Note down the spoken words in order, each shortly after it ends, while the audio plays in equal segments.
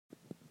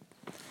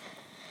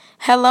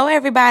Hello,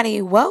 everybody.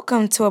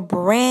 Welcome to a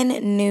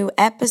brand new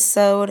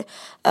episode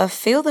of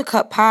Fill the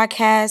Cup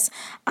podcast.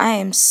 I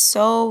am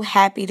so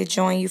happy to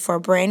join you for a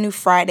brand new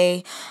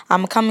Friday.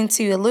 I'm coming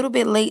to you a little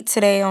bit late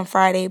today on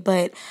Friday,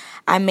 but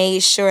I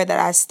made sure that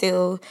I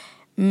still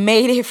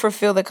made it for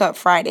Fill the Cup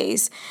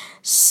Fridays.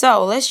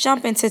 So let's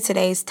jump into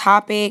today's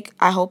topic.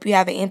 I hope you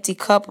have an empty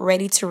cup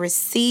ready to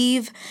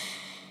receive.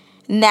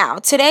 Now,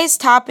 today's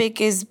topic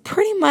is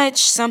pretty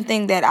much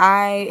something that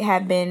I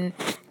have been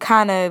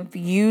kind of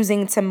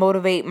using to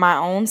motivate my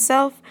own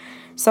self.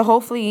 So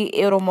hopefully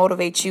it'll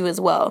motivate you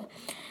as well.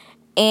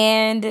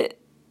 And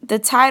the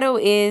title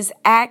is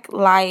Act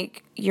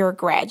Like You're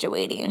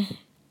Graduating.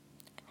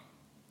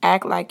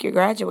 Act like you're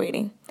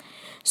graduating.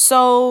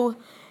 So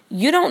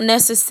you don't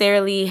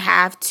necessarily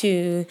have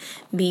to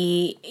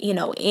be,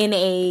 in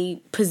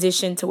a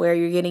position to where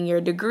you're getting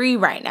your degree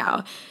right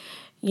now.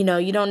 You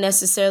don't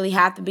necessarily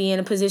have to be in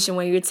a position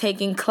where you're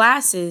taking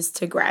classes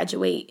to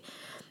graduate,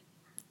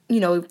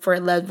 for a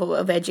level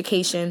of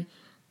education.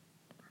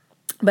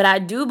 But I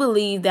do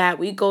believe that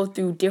we go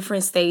through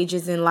different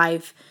stages in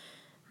life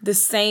the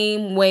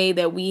same way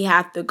that we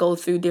have to go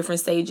through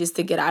different stages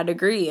to get our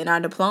degree and our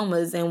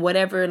diplomas and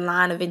whatever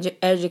line of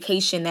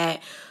education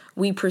that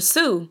we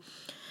pursue.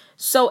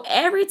 So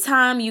every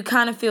time you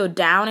kind of feel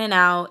down and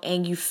out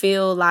and you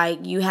feel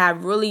like you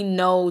have really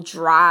no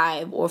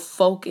drive or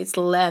focus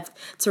left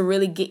to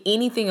really get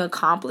anything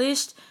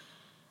accomplished,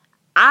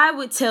 I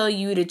would tell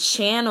you to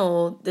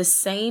channel the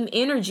same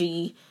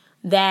energy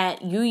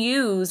that you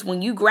used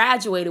when you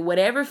graduated,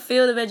 whatever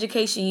field of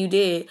education you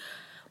did.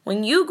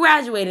 When you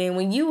graduated and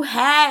when you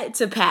had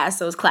to pass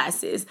those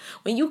classes,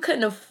 when you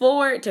couldn't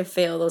afford to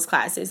fail those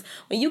classes,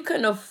 when you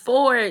couldn't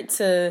afford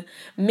to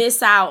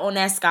miss out on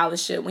that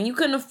scholarship, when you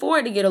couldn't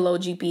afford to get a low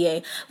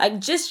GPA,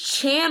 just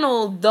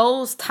channel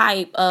those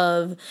type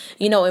of,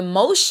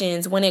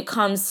 emotions when it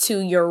comes to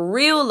your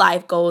real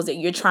life goals that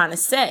you're trying to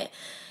set.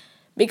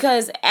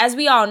 Because as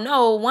we all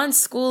know, once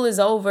school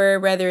is over,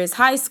 whether it's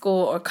high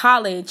school or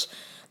college,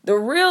 the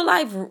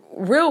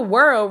real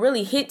world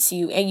really hits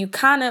you, and you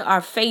kind of are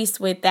faced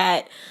with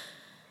that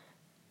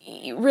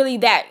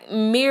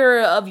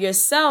mirror of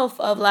yourself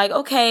of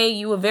okay,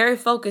 you were very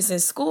focused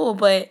in school,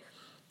 but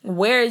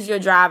where is your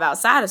drive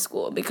outside of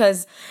school?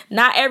 Because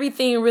not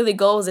everything really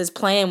goes as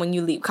planned when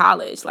you leave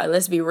college.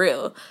 Let's be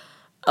real.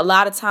 A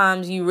lot of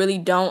times you really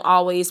don't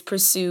always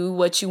pursue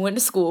what you went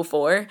to school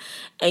for,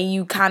 and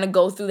you kind of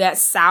go through that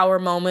sour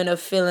moment of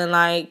feeling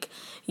like,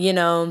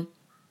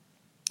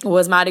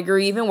 was my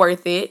degree even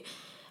worth it?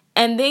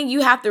 And then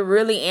you have to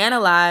really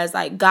analyze,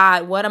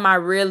 God, what am I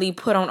really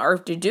put on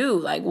earth to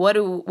do? What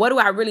do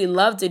I really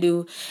love to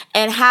do?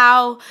 And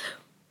how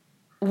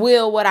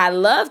will what I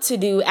love to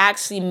do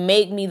actually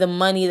make me the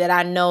money that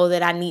I know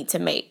that I need to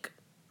make?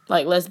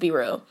 Let's be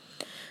real.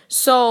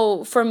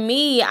 So for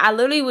me,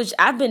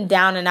 I've been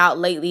down and out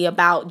lately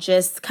about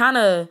just kind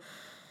of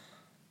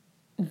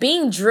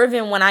being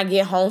driven when I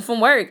get home from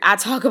work. I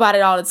talk about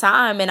it all the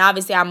time, and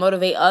obviously I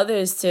motivate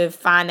others to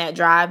find that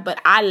drive, but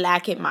I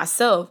lack it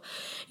myself.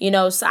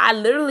 So I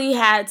literally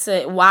had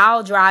to,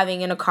 while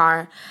driving in a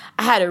car,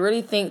 I had to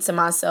really think to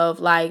myself,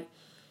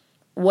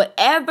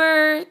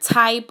 whatever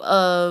type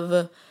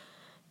of,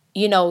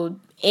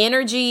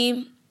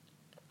 energy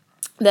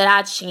that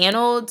I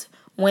channeled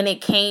when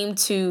it came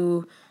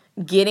to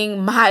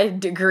getting my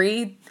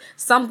degree,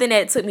 something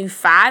that took me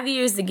 5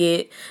 years to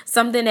get,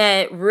 something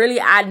that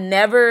really I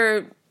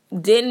never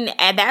didn't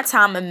at that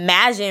time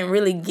imagine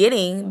really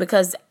getting,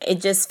 because it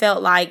just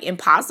felt like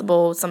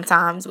impossible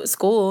sometimes with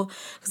school,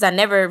 because I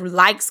never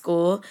liked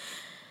school.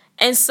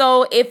 And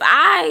so if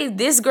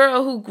this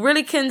girl who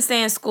really couldn't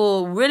stand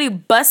school, really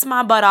bust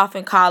my butt off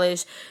in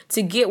college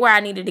to get where I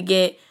needed to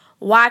get,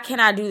 why can't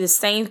I do the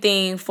same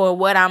thing for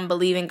what I'm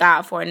believing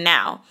God for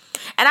now?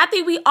 And I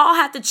think we all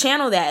have to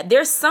channel that.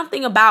 There's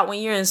something about when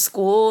you're in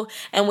school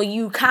and when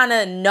you kind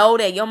of know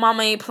that your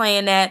mama ain't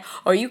playing that,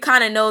 or you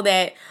kind of know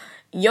that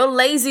your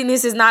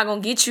laziness is not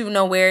going to get you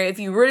nowhere if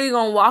you really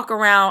going to walk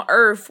around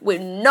earth with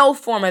no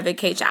form of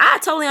education. I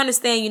totally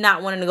understand you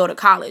not wanting to go to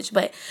college,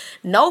 but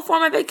no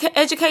form of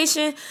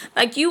education,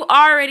 you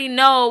already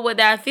know what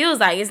that feels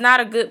like. It's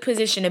not a good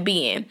position to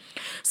be in.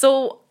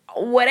 So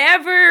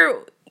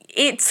whatever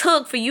it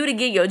took for you to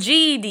get your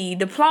GED,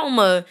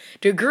 diploma,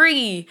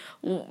 degree,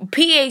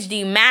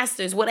 PhD,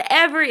 master's,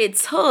 whatever it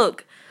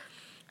took,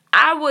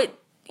 I would,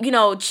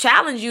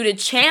 challenge you to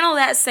channel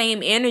that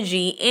same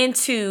energy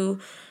into,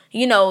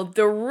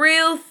 the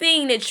real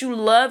thing that you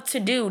love to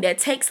do, that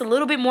takes a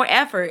little bit more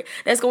effort,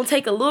 that's going to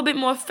take a little bit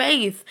more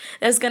faith,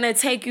 that's going to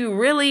take you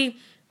really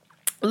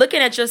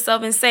looking at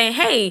yourself and saying,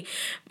 hey,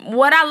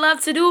 what I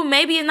love to do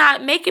maybe is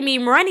not making me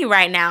money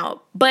right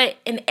now, but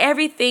in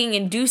everything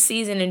in due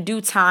season, in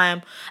due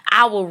time,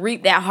 I will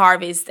reap that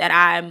harvest that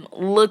I'm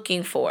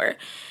looking for.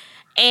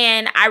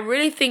 And I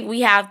really think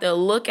we have to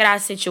look at our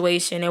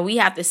situation and we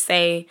have to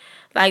say,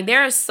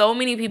 there are so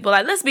many people,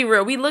 let's be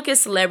real. We look at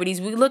celebrities,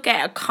 we look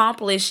at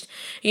accomplished,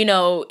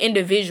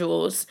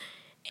 individuals,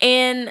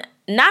 and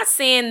not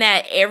saying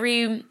that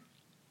every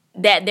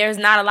that there's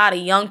not a lot of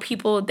young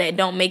people that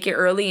don't make it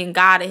early, and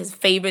God has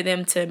favored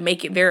them to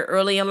make it very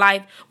early in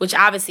life, which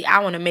obviously I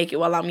want to make it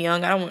while I'm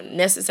young. I don't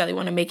necessarily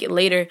want to make it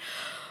later.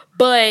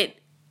 But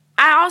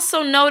I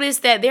also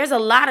noticed that there's a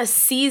lot of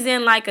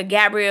seasoned, like a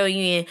Gabrielle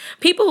Union,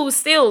 people who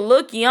still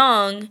look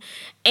young,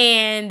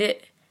 and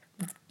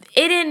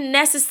it didn't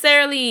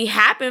necessarily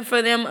happen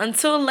for them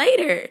until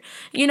later,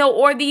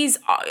 or these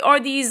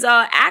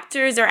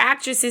actors or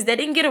actresses that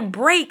didn't get a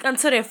break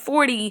until they're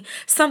 40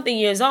 something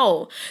years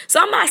old. So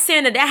I'm not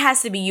saying that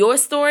has to be your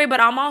story, but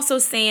I'm also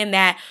saying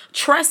that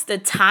trust the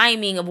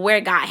timing of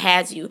where God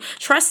has you.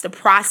 Trust the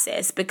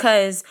process,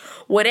 because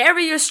whatever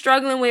you're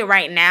struggling with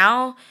right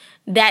now,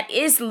 that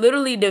is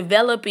literally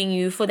developing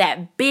you for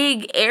that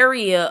big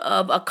area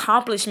of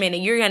accomplishment that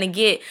you're going to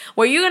get,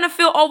 where you're going to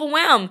feel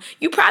overwhelmed.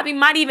 You probably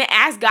might even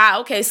ask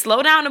God, okay,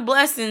 slow down the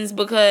blessings,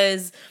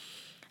 because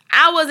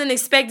I wasn't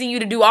expecting you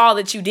to do all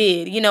that you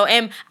did,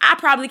 and I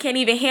probably can't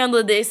even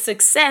handle this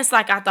success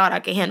like I thought I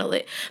could handle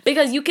it,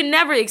 because you can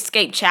never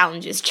escape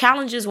challenges.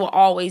 Challenges will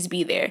always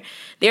be there.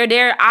 They're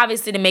there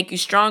obviously to make you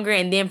stronger,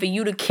 and then for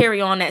you to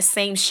carry on that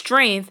same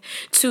strength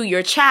to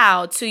your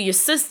child, to your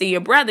sister,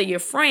 your brother, your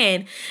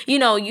friend. You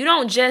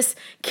don't just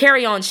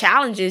carry on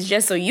challenges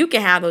just so you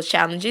can have those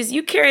challenges.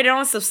 You carry it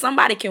on so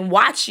somebody can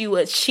watch you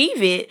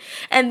achieve it,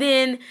 and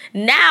then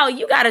now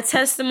you got a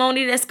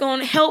testimony that's going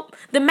to help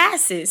the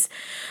masses.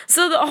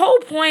 So the whole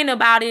point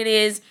about it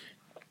is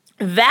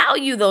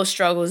value those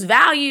struggles,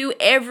 value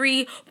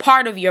every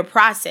part of your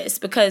process,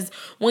 because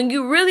when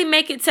you really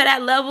make it to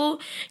that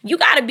level, you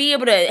got to be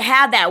able to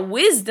have that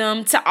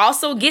wisdom to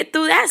also get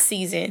through that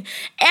season.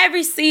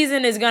 Every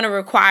season is going to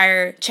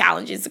require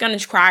challenges. It's going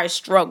to require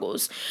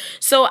struggles.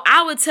 So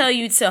I would tell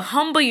you to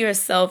humble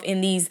yourself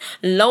in these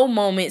low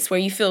moments where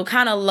you feel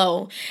kind of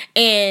low,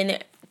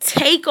 and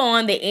take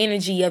on the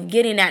energy of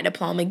getting that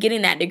diploma,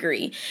 getting that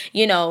degree.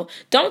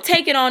 Don't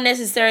take it on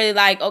necessarily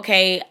like,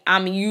 okay,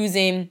 I'm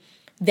using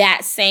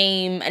that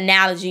same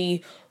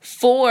analogy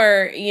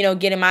for,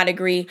 getting my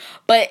degree,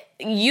 but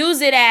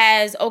use it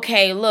as,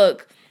 okay,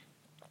 look,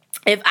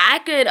 if I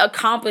could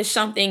accomplish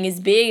something as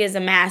big as a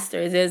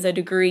master's, as a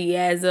degree,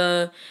 as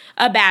a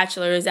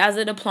bachelor's, as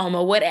a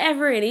diploma,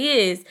 whatever it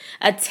is,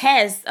 a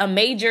test, a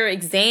major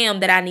exam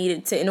that I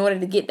needed to in order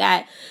to get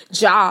that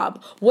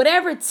job,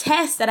 whatever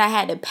test that I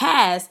had to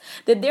pass,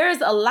 that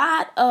there's a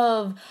lot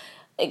of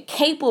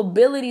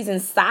capabilities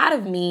inside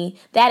of me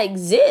that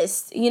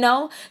exist,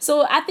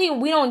 So I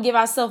think we don't give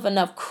ourselves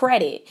enough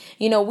credit.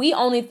 We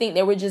only think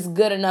that we're just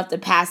good enough to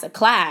pass a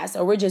class,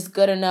 or we're just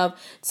good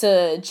enough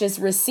to just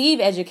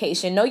receive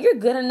education. No, you're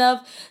good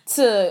enough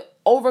to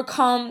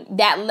overcome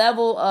that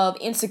level of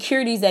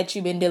insecurities that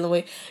you've been dealing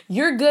with.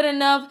 You're good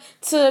enough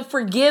to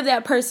forgive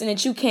that person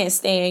that you can't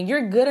stand.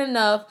 You're good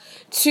enough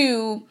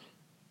to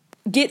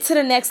get to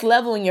the next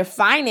level in your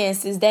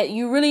finances that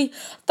you really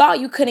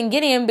thought you couldn't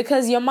get in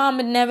because your mom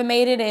had never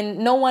made it and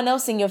no one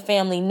else in your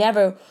family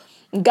never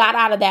got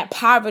out of that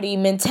poverty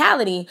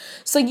mentality.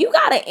 So you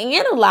got to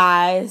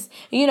analyze,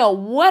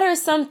 what are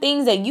some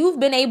things that you've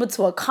been able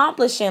to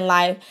accomplish in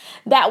life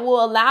that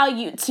will allow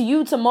you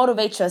to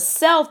motivate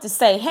yourself to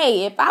say,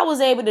 hey, if I was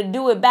able to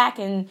do it back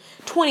in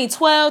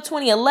 2012,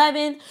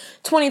 2011,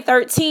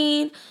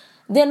 2013,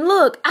 then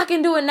look, I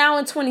can do it now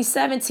in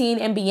 2017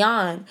 and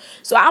beyond.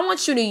 So I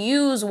want you to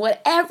use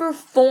whatever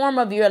form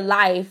of your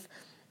life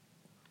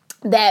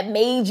that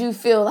made you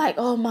feel like,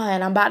 oh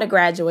man, I'm about to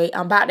graduate.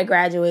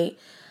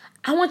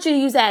 I want you to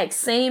use that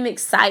same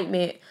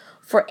excitement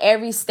for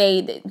every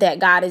stage that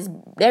God is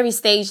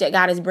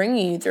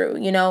bringing you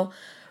through,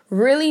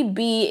 Really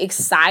be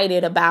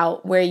excited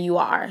about where you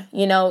are,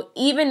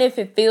 even if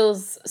it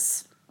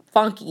feels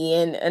funky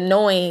and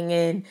annoying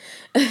and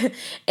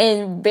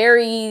and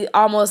very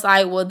almost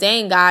like, well,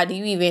 dang, God, do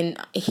you even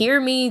hear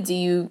me? Do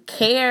you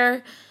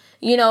care?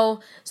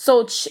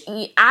 So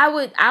I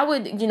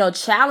would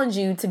challenge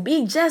you to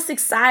be just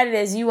excited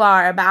as you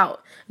are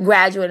about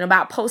graduating,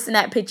 about posting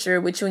that picture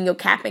with you in your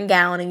cap and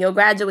gown and your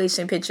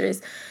graduation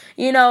pictures.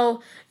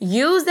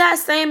 Use that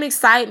same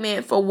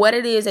excitement for what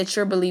it is that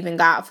you're believing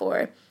God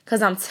for.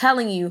 Because I'm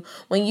telling you,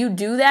 when you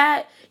do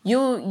that,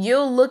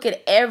 you'll look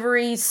at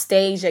every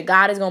stage that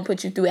God is going to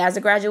put you through as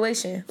a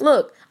graduation.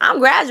 Look, I'm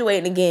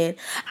graduating again.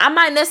 I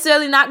might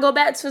necessarily not go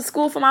back to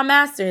school for my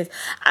master's.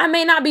 I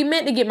may not be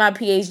meant to get my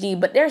PhD,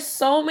 but there's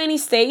so many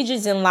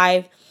stages in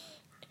life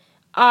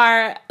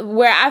where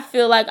I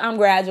feel like I'm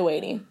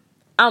graduating.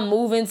 I'm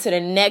moving to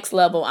the next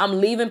level. I'm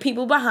leaving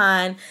people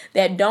behind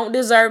that don't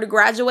deserve to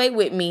graduate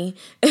with me.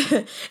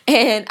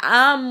 And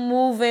I'm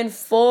moving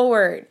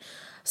forward.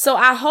 So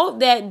I hope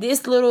that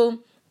this little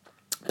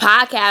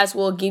podcast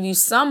will give you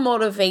some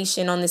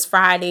motivation on this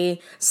Friday,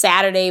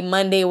 Saturday,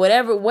 Monday,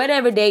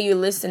 whatever day you're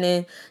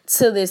listening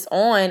to this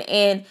on,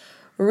 and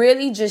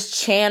really just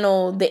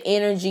channel the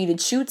energy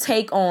that you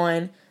take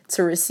on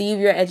to receive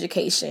your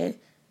education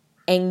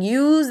and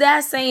use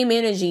that same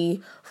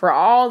energy for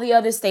all the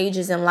other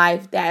stages in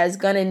life that is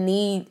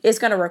it's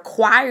going to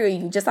require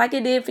you, just like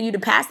it did for you to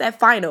pass that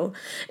final.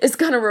 It's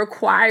going to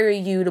require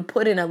you to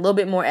put in a little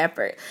bit more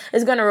effort.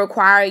 It's going to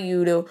require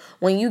you to,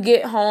 when you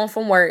get home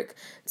from work,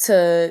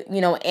 to,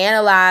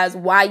 analyze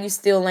why you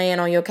still laying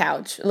on your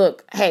couch.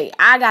 Look, hey,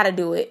 I got to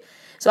do it.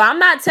 So I'm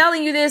not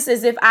telling you this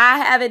as if I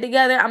have it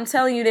together. I'm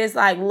telling you this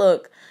like,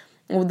 look,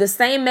 the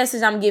same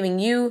message I'm giving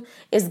you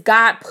is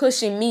God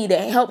pushing me to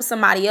help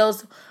somebody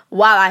else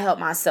while I help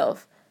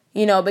myself,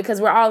 because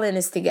we're all in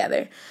this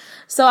together.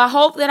 So I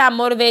hope that I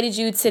motivated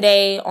you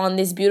today on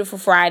this beautiful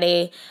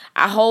Friday.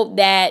 I hope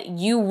that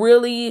you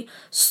really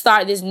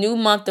start this new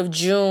month of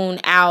June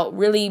out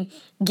really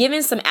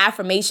giving some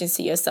affirmations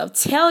to yourself.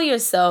 Tell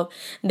yourself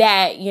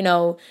that,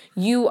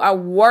 you are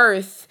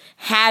worth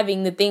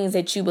having the things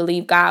that you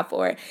believe God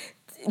for.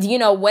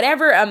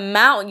 Whatever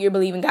amount you're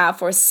believing God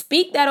for,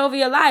 speak that over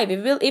your life.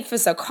 If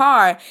it's a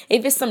car,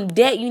 if it's some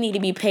debt you need to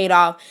be paid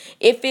off,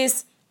 if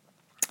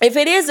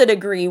it is a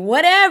degree,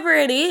 whatever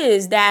it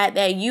is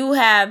that you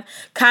have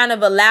kind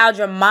of allowed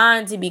your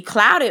mind to be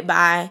clouded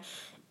by,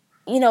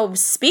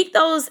 speak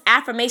those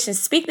affirmations.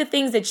 Speak the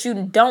things that you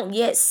don't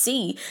yet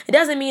see. It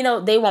doesn't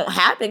mean they won't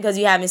happen because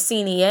you haven't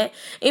seen it yet.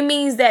 It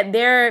means that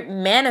they're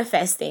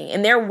manifesting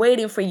and they're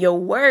waiting for your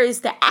words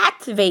to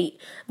activate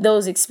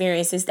those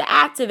experiences, to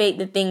activate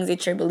the things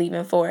that you're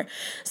believing for.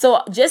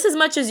 So just as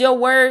much as your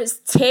words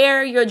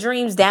tear your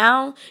dreams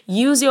down,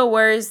 use your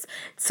words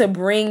to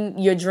bring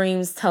your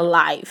dreams to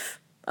life.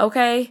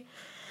 Okay?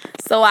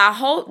 So I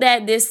hope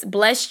that this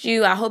blessed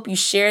you. I hope you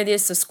share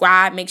this,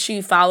 subscribe, make sure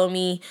you follow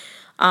me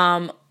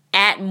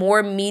at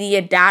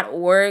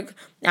moremedia.org.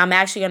 I'm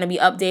actually going to be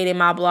updating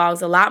my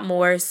blogs a lot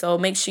more, so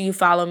make sure you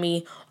follow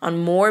me on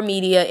More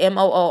Media,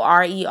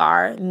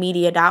 MOORER,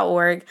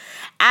 media.org,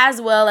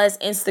 as well as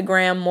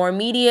Instagram, More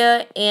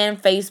Media, and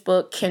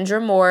Facebook,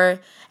 Kendra Moore,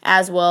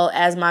 as well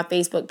as my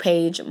Facebook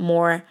page,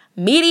 More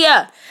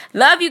Media.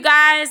 Love you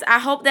guys. I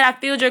hope that I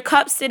filled your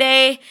cups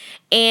today,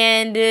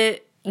 and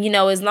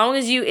as well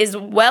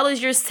as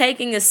you're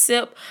taking a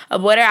sip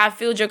of whatever I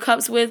filled your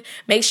cups with,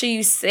 make sure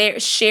you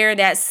share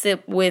that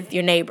sip with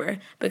your neighbor,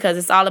 because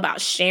it's all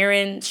about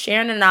sharing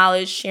the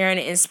knowledge, sharing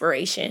the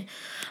inspiration.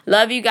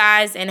 Love you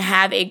guys, and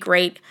have a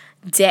great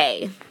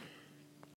day.